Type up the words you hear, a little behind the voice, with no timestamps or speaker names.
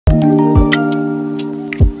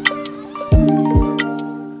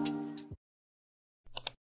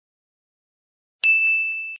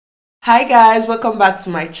Hi guys, welcome back to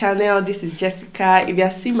my channel. This is Jessica. If you are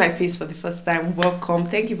seeing my face for the first time, welcome.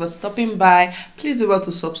 Thank you for stopping by. Please remember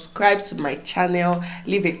to subscribe to my channel,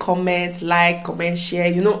 leave a comment, like, comment, share,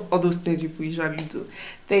 you know, all those things people usually do.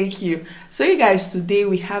 Thank you. So you guys, today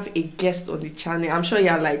we have a guest on the channel. I'm sure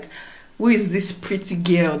you're like, who is this pretty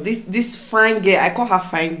girl, this fine girl? I call her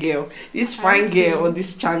fine girl, this fine girl on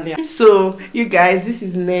this channel. So you guys, this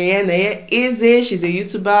is Neye Eze. She's a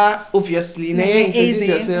YouTuber, obviously. Neye, introduce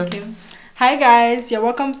yourself. Okay. Hi guys, you're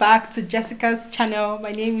welcome back to Jessica's channel.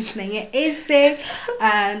 My name is Neye Eze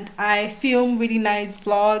and I film really nice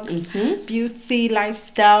vlogs, beauty,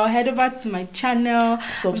 lifestyle. Head over to my channel,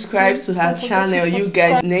 subscribe to her channel. You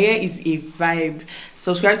guys, Neye is a vibe.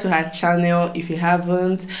 Subscribe to her channel if you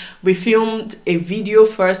haven't. We filmed a video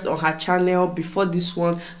first on her channel before this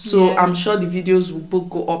one, so yes, I'm sure the videos will both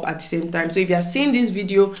go up at the same time. So if you are seeing this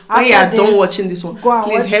video when you are done watching this one,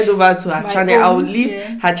 please head over to her channel. I will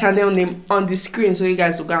leave her channel name on the screen so you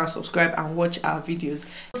guys will go and subscribe and watch our videos.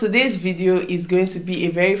 Today's video is going to be a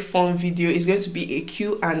very fun video. It's going to be a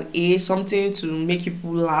Q&A, something to make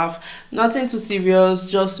people laugh, nothing too serious,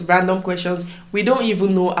 just random questions. We don't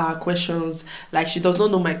even know our questions. Like, she does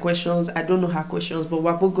not know my questions, I don't know her questions, but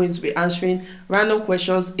we're both going to be answering random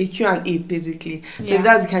questions, a Q&A basically. So if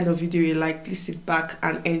that's the kind of video you like, please sit back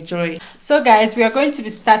and enjoy. So guys, we are going to be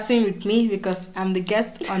starting with me because I'm the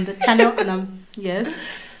guest on the channel and I'm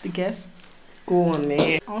the guest. Go on,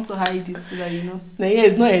 Neye. I want to hide it so that you know. Neye,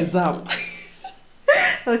 it's not exam.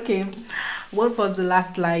 Okay, what was the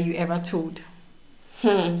last lie you ever told?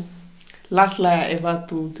 Last lie I ever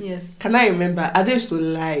told. Yes. Can I remember? I don't used to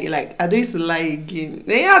lie. Like, I don't used to lie again.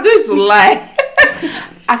 Yeah, I don't used to lie.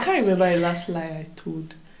 I can't remember the last lie I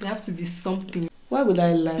told. There have to be something. Why would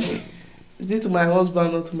I lie? Is it to my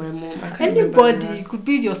husband or to my mom? I can't Anybody. It could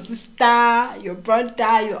be your sister, your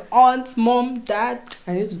brother, your aunt, mom, dad.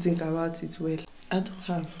 I need to think about it well. I don't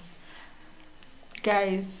have.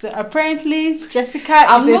 Guys, so apparently Jessica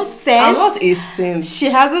is a saint. I'm not a saint. She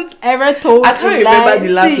hasn't ever told. I can't remember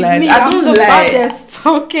the last lie. I don't lie. Baddest,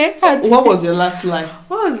 okay. What was your last lie?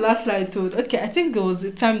 What was the last lie I told? Okay, I think there was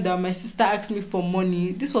a time that my sister asked me for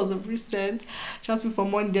money. This was a recent. She asked me for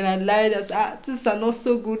money, then I lied. I said, things are not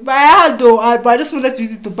so good. But I had though. But I just wanted to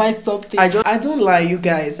use it to buy something. I don't lie, you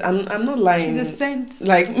guys. I'm not lying. She's a saint.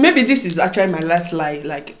 Like, maybe this is actually my last lie.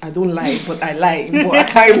 Like, I don't lie, but I lie. But I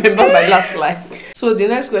can't remember my last lie. So the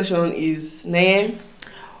next question is, Neye,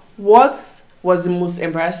 what was the most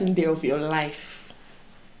embarrassing day of your life?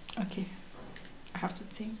 Okay, I have to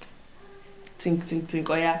think. Think.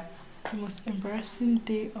 Oh yeah. The most embarrassing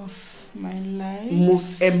day of my life.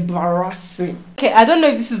 Most embarrassing. Okay, I don't know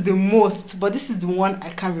if this is the most, but this is the one I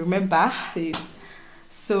can remember. Say it.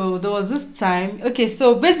 So there was this time. Okay,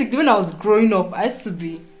 so basically when I was growing up, I used to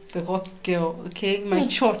be the hot girl. Okay, in my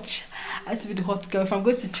church, I used to be the hot girl. If I'm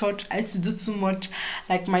going to church, I used to do too much.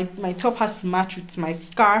 Like my top has to match with my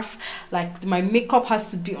scarf. Like my makeup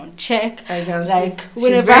has to be on check. I can like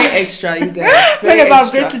see. She's very extra, you guys. Whenever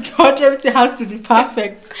I'm going to church, everything has to be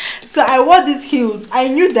perfect. So I wore these heels. I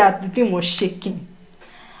knew that the thing was shaking.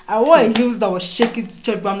 I wore heels that was shaking to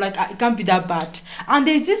church, but I'm like, it can't be that bad. And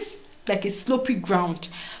there's this like a slopey ground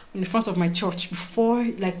in the front of my church before,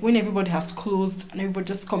 like when everybody has closed and everybody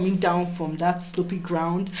just coming down from that slopey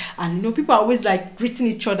ground, and you know people are always like greeting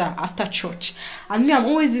each other after church, and me, I'm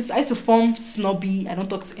always this. I used to form snobby. I don't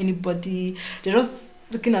talk to anybody. They're just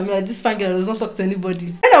looking at me like this fine girl does not talk to anybody.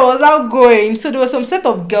 And I was outgoing, so there was some set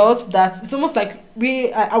of girls that it's almost like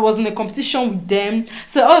I was in a competition with them,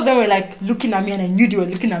 so all of them were like looking at me, and I knew they were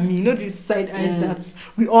looking at me. You know, these side eyes that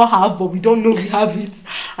we all have, but we don't know we have it.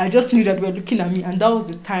 I just knew that they were looking at me, and that was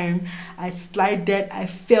the time I slided. I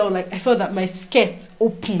felt that my skirt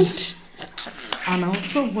opened, and I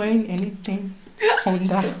was not wearing anything on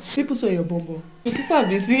that. People saw your bum. People have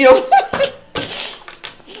been seeing your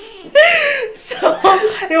So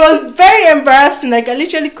it was very embarrassing. Like I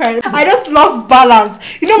literally cried. I just lost balance.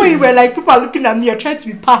 You know when you were like, people are looking at me, you're trying to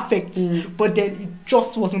be perfect, but then it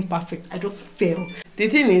just wasn't perfect. I just fell. The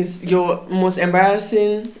thing is, your most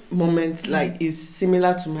embarrassing moment like is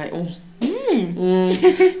similar to my own.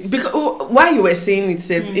 Because while you were saying it,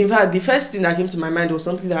 in fact, the first thing that came to my mind was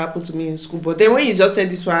something that happened to me in school. But then when you just said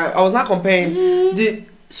this one, I was not comparing.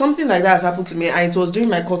 Something like that has happened to me, and it was during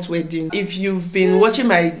my court wedding. If you've been watching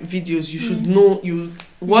my videos, you should know.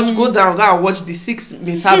 Go down and watch the 6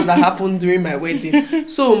 mishaps that happened during my wedding.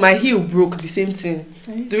 So my heel broke, the same thing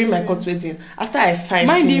during my court wedding. After I finished,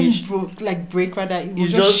 mine didn't break rather. It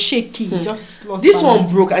was just shaky. Just lost this balance.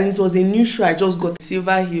 one broke, and it was a new shoe. I just got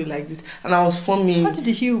silver heel like this, and I was forming. How did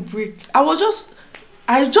the heel break? I was just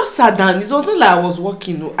I just sat down. It was not like I was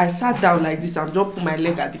walking. No. I sat down like this and just put my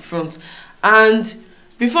leg at the front. And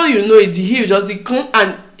before you know it, the heel just did come.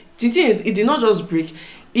 And the thing is, it did not just break.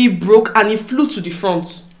 It broke and it flew to the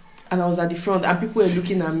front. And I was at the front and people were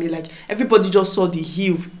looking at me like everybody just saw the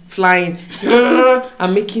heel flying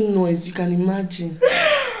and making noise. You can imagine.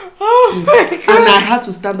 Oh my God. And I had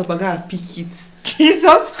to stand up and go and pick it.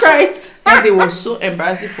 Jesus Christ. And it was so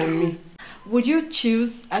embarrassing for me. Would you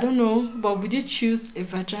choose, I don't know, but would you choose a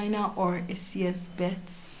vagina or a CS bet?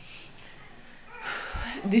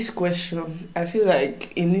 This question, I feel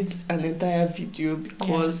like it needs an entire video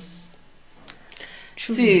because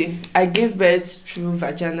see, I gave birth through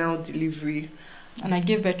vaginal delivery. And I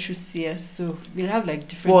gave birth through CS, so we have like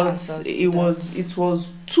different answers. But it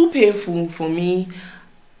was too painful for me.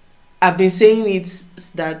 I've been saying it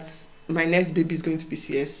that my next baby is going to be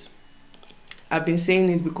CS. I've been saying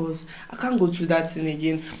it because I can't go through that thing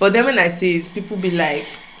again. But then when I say it, people be like,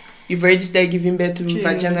 you've already started giving birth through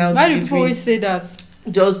vaginal delivery. Why do people always say that?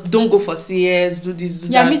 Just don't go for CS, do this, do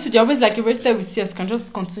that. Yeah, me too. They're always like, you've already started with CS, can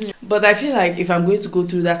just continue. But I feel like if I'm going to go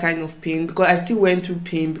through that kind of pain, because I still went through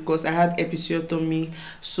pain because I had episiotomy.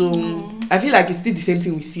 So I feel like it's still the same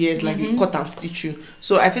thing with CS, like it cut and stitch you.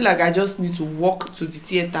 So I feel like I just need to walk to the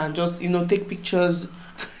theater and just, take pictures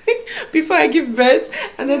before I give birth,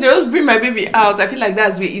 and then they just bring my baby out. I feel like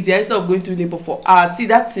that's way easier instead of going through labor for hours. See,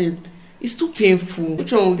 that's it. It's too painful.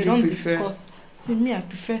 Which one would you prefer? Discuss. See, me, I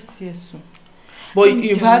prefer CS. But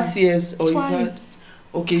you've had CS or twice.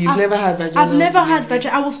 You've had... Okay, you've never had vaginal I've never delivery. had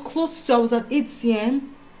vaginal. I was close to. I was at 8 cm,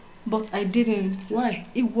 but I didn't. Why?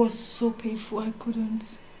 It was so painful. I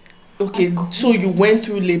couldn't. Okay, so you went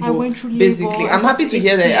through labor. I went through labor. Basically, I'm happy to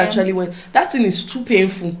hear that you actually went. That thing is too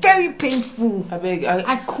painful. Very painful. I beg.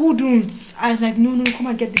 I couldn't. I was like, no, come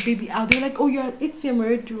and get the baby out. They were like, oh, you're at 8 cm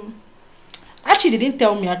already. Actually, they didn't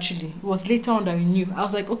tell me. Actually, it was later on that we knew. I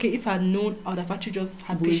was like, okay, if I had known, I would have actually just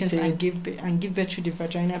had patience and give birth through the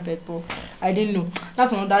vagina bed. But I didn't know.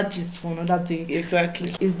 That's another gist for another day.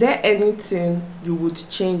 Exactly. Is there anything you would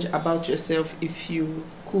change about yourself if you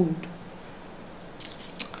could?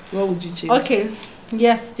 What would you change? Okay,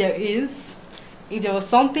 yes, there is. If there was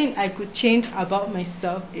something I could change about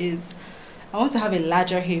myself is I want to have a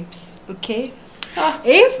larger hips, okay?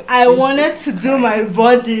 If I wanted to do my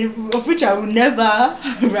body, of which I will never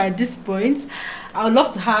at this point, I would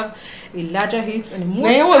love to have a larger hips and a more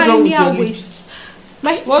tinier waist.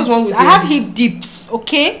 My hips what's wrong with I have hip dips,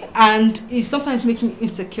 okay? And it sometimes makes me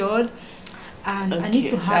insecure. And I need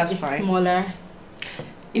to have a smaller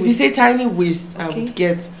If you say tiny waist, I would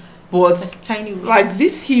get. But like tiny waist. Like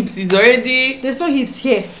this hips is already. There's no hips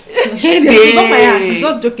here. There's not my hand. She's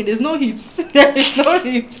just joking. There's no hips. There is no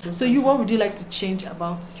hips. So what would you like to change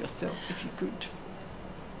about yourself if you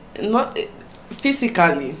could? Not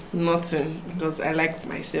physically, nothing, because I like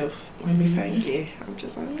myself. I'm a fine girl.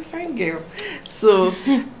 I'm a fine girl. So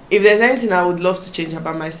if there's anything I would love to change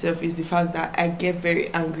about myself is the fact that I get very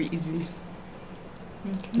angry easily.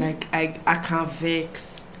 Okay. Like I can't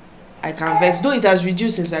vex. Though it has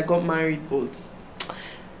reduced since I got married, but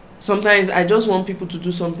sometimes I just want people to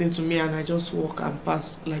do something to me and I just walk and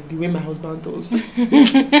pass like the way my husband does.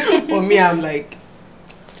 Or me, I'm like,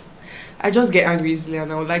 I just get angry easily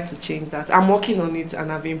and I would like to change that. I'm working on it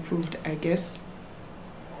and I've improved, I guess.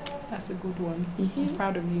 That's a good one. I'm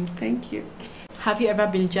proud of you. Thank you. Have you ever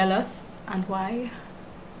been jealous and why?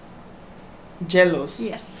 Jealous?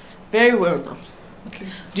 Yes. Very well now. Okay.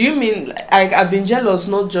 Do you mean like I've been jealous,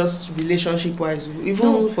 not just relationship wise,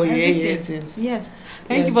 even for your things? Yes.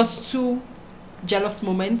 Can you give us 2 jealous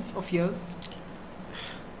moments of yours?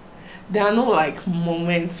 There are no like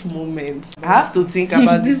moments. I have to think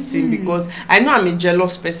about this thing because I know I'm a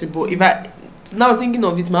jealous person, but if I now thinking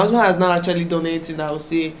of it, my husband has not actually done anything that I would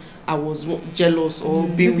say I was jealous or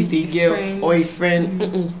being with a girl or a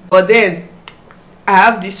friend. But then I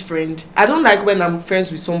have this friend. I don't like when I'm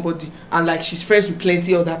friends with somebody and like she's friends with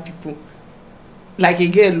plenty other people. Like a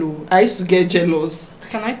girl, I used to get jealous.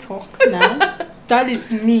 Can I talk now? That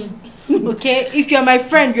is me. Okay, if you're my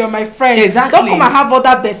friend, you're my friend. Exactly. Don't come and have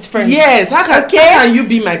other best friends. Yes, how can you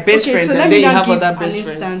be my best friend so and then you have other best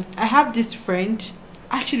friends? I have this friend.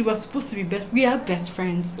 Actually, we're supposed to be we are best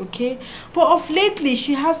friends, okay? But of lately,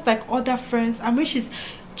 she has like other friends. I mean, she's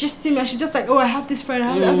just me. She's just like, oh, I have this friend.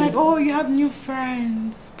 I was like, oh, you have new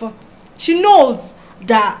friends, but she knows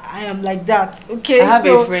that I am like that, okay? I have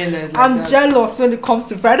a friend that's like I'm jealous when it comes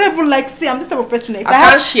to friends. I don't even like I'm this type of person. If I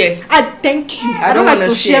can't share. Thank you. I don't like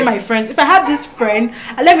to share my friends. If I have this friend,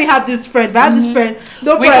 let me have this friend. If I have this friend,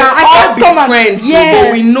 we can all be friends,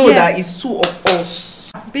 but we know that it's 2 of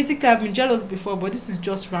us. basically I've been jealous before, but this is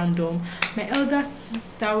just random. My elder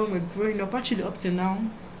sister, when we're growing up, actually up to now,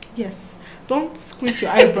 yes, don't squint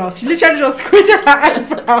your eyebrows. She literally just squinted her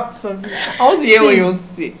eyebrows for me. I want to hear what you want to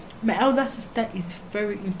say. My elder sister is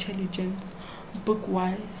very intelligent,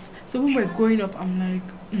 book-wise. So when we're growing up, I'm like,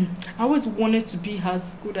 I always wanted to be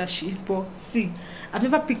as good as she is, but see, I've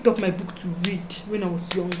never picked up my book to read when I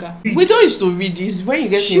was younger. We don't used to read this. When you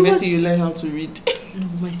get to university, you learn how to read. No,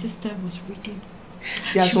 my sister was reading.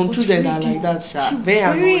 There are some children that are like that, Sha.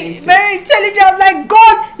 Very intelligent. I'm like,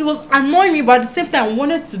 God, it was annoying me, but at the same time, I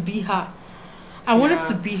wanted to be her. I wanted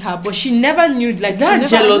to be her, but she never knew. Like, is that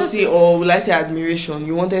jealousy or will I say admiration?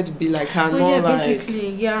 You wanted to be like her, yeah, basically,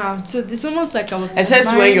 yeah. So it's almost like I was. Except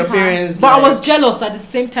when your parents. But I was jealous at the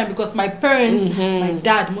same time because my parents, my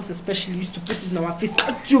dad most especially, used to put it in our face.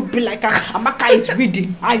 To be like, Amaka is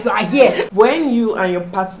reading. You are here. When you and your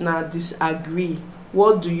partner disagree,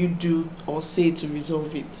 what do you do or say to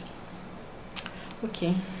resolve it?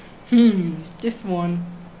 Okay. This one.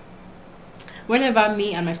 Whenever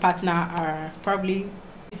me and my partner are probably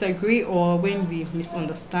disagree or when we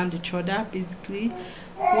misunderstand each other, basically,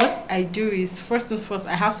 what I do is, first things first,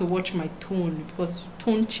 I have to watch my tone, because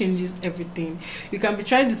tone changes everything. You can be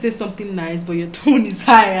trying to say something nice, but your tone is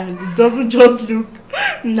high and it doesn't just look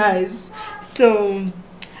nice. So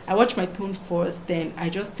I watch my tone first, then I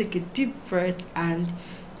just take a deep breath and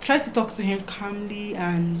try to talk to him calmly,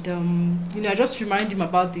 and I just remind him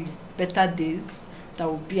about the better days that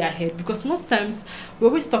will be ahead, because most times we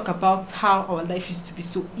always talk about how our life used to be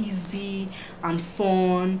so easy and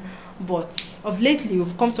fun, but of lately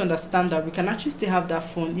we've come to understand that we can actually still have that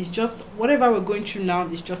fun. It's just whatever we're going through now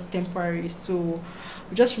is just temporary, so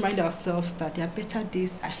we just remind ourselves that there are better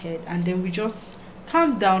days ahead, and then we just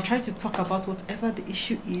calm down, try to talk about whatever the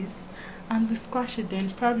issue is, and we squash it. Then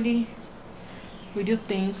probably we do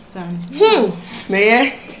things and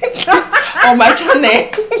on my channel.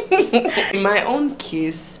 In my own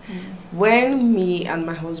case, when me and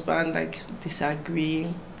my husband like disagree,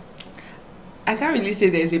 I can't really say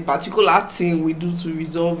there's a particular thing we do to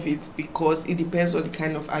resolve it, because it depends on the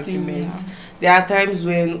kind of argument. There are times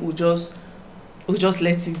when we just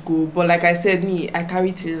let it go, but like I said, I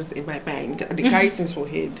carry things in my mind. I carry things for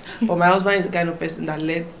head, but my husband is the kind of person that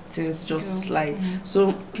lets things just slide.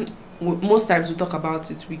 So most times we talk about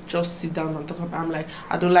it, we just sit down and talk about, I'm like,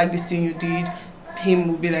 I don't like this thing you did. Him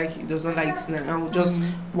will be like, he doesn't like it now, and we'll just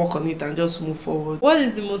work on it and just move forward. What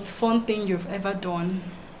is the most fun thing you've ever done?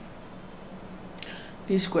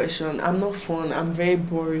 This question, I'm not fun, I'm very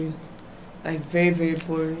boring. Like very, very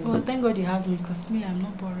boring. Well, thank God you have me, because me, I'm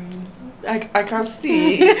not boring. I can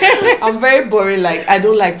see. I'm very boring. Like, I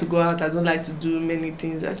don't like to go out, I don't like to do many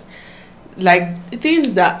things. Like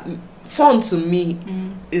things that fun to me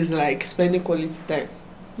is like spending quality time.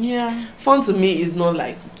 Yeah. Fun to me is not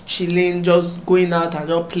like chilling, just going out and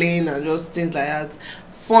just playing and just things like that.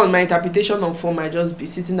 Fun, my interpretation of fun might just be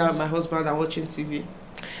sitting down with my husband and watching TV.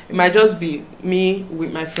 It might just be me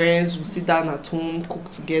with my friends, we sit down at home, cook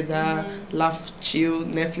together, laugh, chill,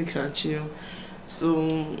 Netflix and chill.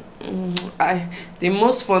 So the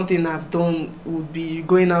most fun thing I've done would be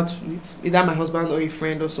going out with either my husband or a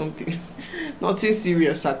friend or something. Nothing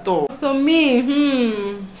serious at all. So me,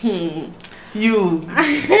 you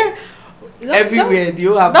everywhere, do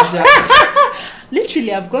you have Abuja?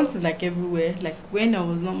 Literally, I've gone to like everywhere. Like when I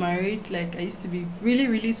was not married, like I used to be really,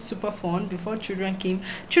 really super fun before children came.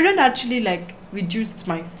 Children actually like reduced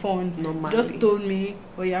my fun. Normally. Just told me,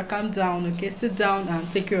 oh yeah, calm down, okay, sit down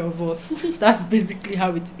and take care of us. That's basically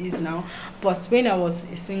how it is now. But when I was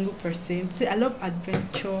a single person, see, I love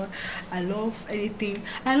adventure, I love anything.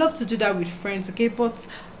 I love to do that with friends, okay, but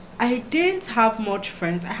I didn't have much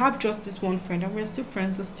friends. I have just this one friend, and we're still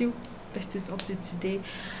friends. We're still besties up to today.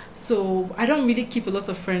 So I don't really keep a lot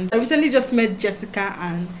of friends. I recently just met Jessica,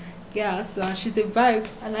 and yeah, so she's a vibe.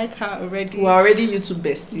 I like her already. We're already YouTube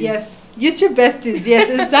besties. Yes, YouTube besties. Yes,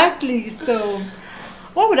 exactly. So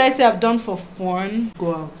what would I say I've done for fun?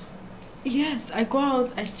 Go out. Yes, I go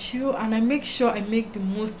out, I chill, and I make sure I make the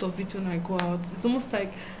most of it when I go out. It's almost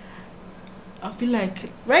like I'll be like,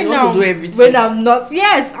 right now, when I'm not,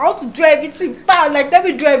 yes, I want to do everything. Like, let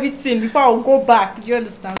me do everything before I'll go back. Do you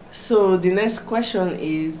understand? So the next question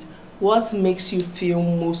is, what makes you feel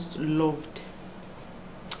most loved?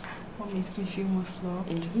 What makes me feel most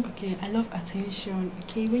loved? Okay, I love attention.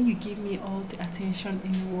 Okay, when you give me all the attention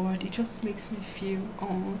in the world, it just makes me feel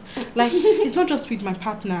like it's not just with my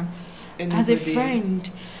partner. As a friend,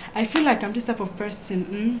 I feel like I'm this type of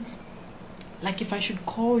person. Like if I should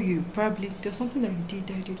call you, probably there's something that you did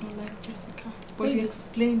that I did not like, Jessica. But you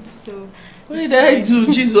explained, so what did I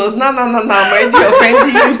do, Jesus? No, I'm already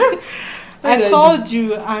offending you. I called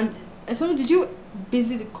you and did you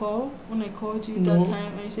busy the call when I called you No. that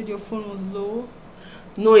time and you said your phone was low?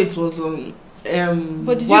 No, it was on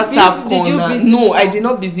But did WhatsApp did you call. busy No, I call? did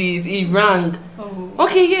not busy it. It rang. Oh.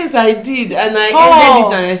 Okay, yes, I did, and I Oh.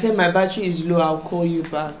 ended it, and I said my battery is low. I'll call you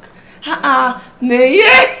back. Yeah.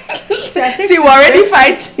 See, we're already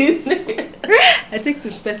fighting. I take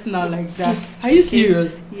this personal like that. Are you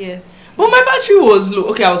serious? Yes. But my battery was low.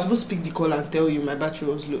 Okay, I was supposed to pick the call and tell you my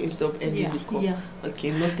battery was low instead of ending the call. Yeah.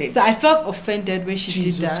 Okay, noted. So I felt offended when she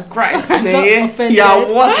Jesus did that. Christ, I felt offended. you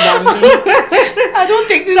are worse than me. I don't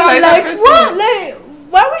take this So I'm like, person. what? Like,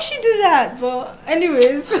 why would she do that? But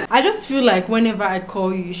anyways, I just feel like whenever I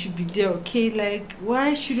call you, you should be there, okay? Like,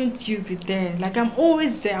 why shouldn't you be there? Like, I'm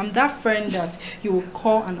always there. I'm that friend that you will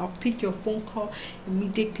call and I'll pick your phone call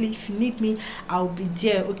immediately. If you need me, I'll be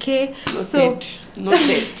there, okay?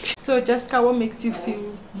 Noted. So Jessica, what makes you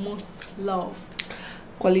feel most loved?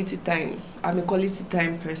 Quality time. I'm a quality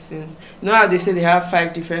time person. You know how they say they have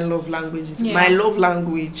 5 different love languages? Yeah. My love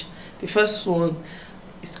language, the first one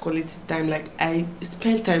is quality time. Like, I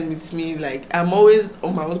spend time with me. Like, I'm always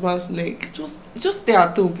on my husband's neck. Just stay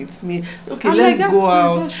at home with me. Okay, I'm let's like go that too,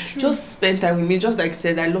 out. that's true. Just spend time with me. Just like I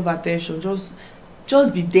said, I love attention.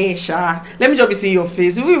 Just be there, Sha. Let me just be seeing your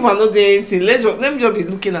face. Even if I'm not doing anything, let me just be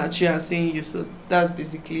looking at you and seeing you. So that's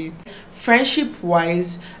basically it. Friendship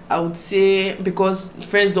wise, I would say, because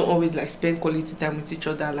friends don't always like spend quality time with each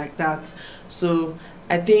other like that. So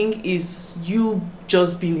I think is you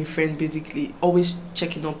just being a friend, basically, always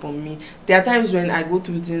checking up on me. There are times when I go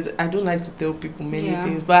through things, I don't like to tell people many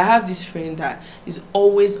things, but I have this friend that is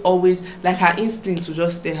always like, her instinct to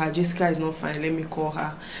just tell her, Jessica is not fine, let me call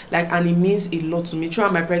her. Like, and it means a lot to me.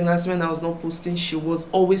 Throughout my pregnancy, when I was not posting, she was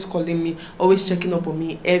always calling me, always checking up on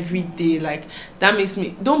me every day. Like, that makes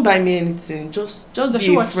me, don't buy me anything, just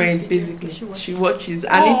be a friend, basically. She watches.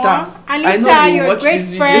 Anita, I know you you're watch a great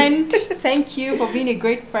this friend. Thank you for being a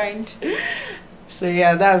great friend. So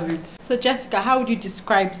yeah, that's it. So Jessica, how would you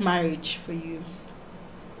describe marriage for you?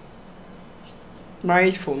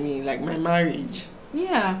 Marriage for me, like my marriage.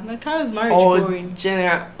 Yeah, like how is marriage going?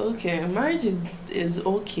 General, okay, marriage is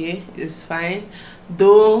okay, it's fine.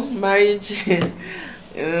 Though marriage,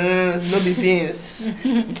 no be beans.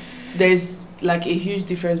 There's like a huge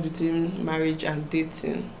difference between marriage and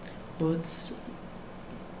dating, but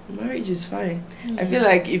marriage is fine. I feel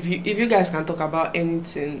like if you guys can talk about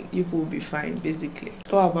anything, you will be fine, basically.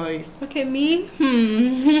 What about you? Okay, me?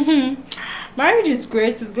 Marriage is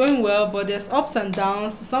great, it's going well, but there's ups and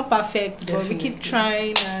downs. It's not perfect, but we keep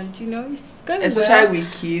trying, and you know, it's going especially well.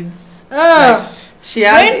 with kids. Like, she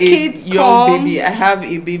has a young baby. I have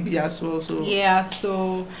a baby as well, so yeah,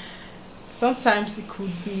 so sometimes it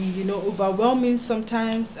could be, you know, overwhelming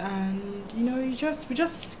sometimes, and you know, we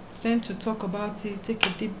just learn to talk about it, take a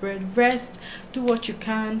deep breath, rest, do what you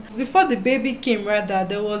can. Before the baby came, rather,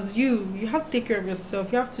 there was you have to take care of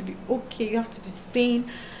yourself. You have to be okay, you have to be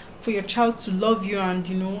sane for your child to love you, and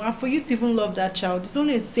you know, and for you to even love that child. It's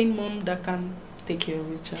only a sane mom that can take care of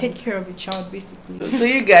your child. Take care of a child, basically. So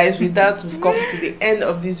you guys, with that, we've come to the end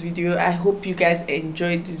of this video. I hope you guys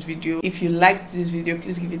enjoyed this video. If you liked this video,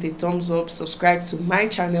 please give it a thumbs up. Subscribe to my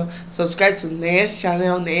channel. Subscribe to Neye's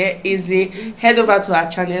channel, Neye Eze. Head over to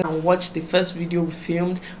our channel and watch the first video we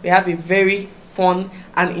filmed. We have a very fun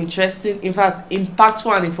and interesting, in fact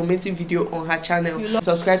impactful and informative video on her channel.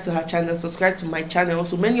 Subscribe to her channel, subscribe to my channel.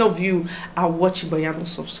 So many of you are watching but you're not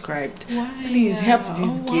subscribed. Why? Please help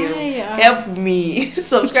this girl. Help me.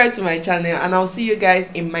 Subscribe to my channel, and I'll see you guys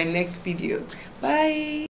in my next video. Bye.